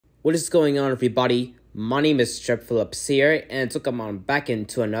What is going on, everybody? My name is Trip Phillips here, and welcome on back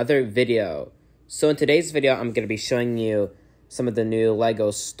into another video. So in today's video, I'm going to be showing you some of the new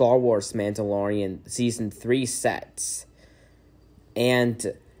LEGO Star Wars Mandalorian Season 3 sets.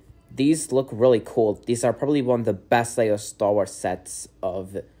 And these look really cool. These are probably one of the best LEGO Star Wars sets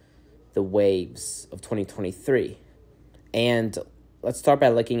of the waves of 2023. And let's start by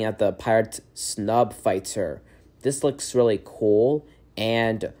looking at the pirate Snub fighter. This looks really cool,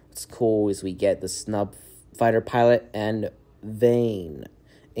 and what's cool is we get the Snub fighter pilot and Vane.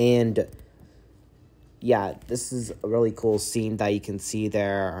 And yeah, this is a really cool scene that you can see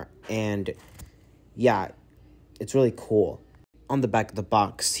there, and yeah, it's really cool. On the back of the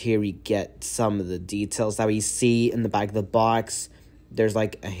box here, we get some of the details that we see in the back of the box. There's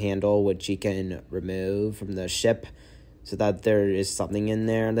like a handle which you can remove from the ship so that there is something in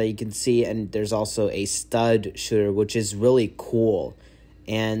there that you can see. And there's also a stud shooter, which is really cool.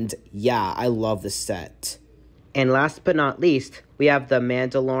 And yeah, I love the set. And last but not least, we have the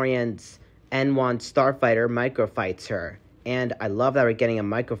Mandalorian's N1 Starfighter microfighter. And I love that we're getting a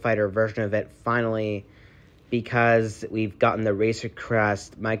microfighter version of it finally, because we've gotten the Razor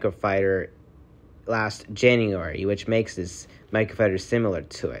Crest microfighter last January, which makes this microfighter similar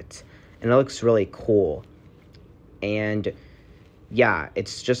to it. And it looks really cool. And yeah,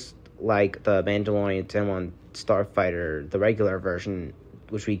 it's just like the Mandalorian N1 Starfighter, the regular version,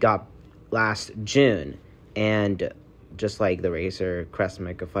 which we got last June. And just like the Razor Crest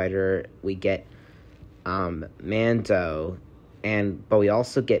microfighter, we get Mando, but we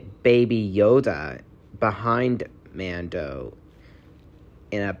also get Baby Yoda behind Mando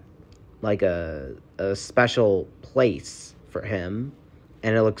in a special place for him,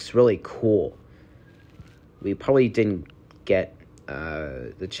 and it looks really cool. We probably didn't get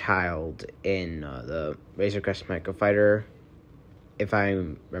the child in the Razor Crest microfighter, if I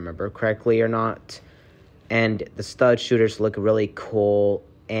remember correctly or not. And the stud shooters look really cool,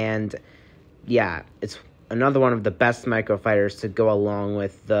 and yeah, it's another one of the best microfighters to go along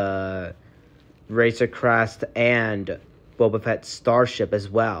with the Razor Crest and Boba Fett Starship as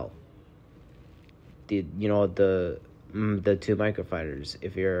well. The two microfighters,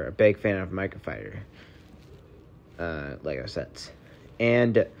 if you're a big fan of microfighter LEGO sets.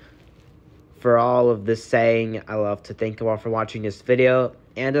 And for all of this saying, I love to thank you all for watching this video,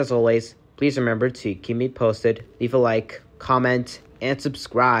 and as always, please remember to keep me posted, leave a like, comment, and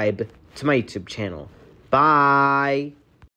subscribe to my YouTube channel. Bye!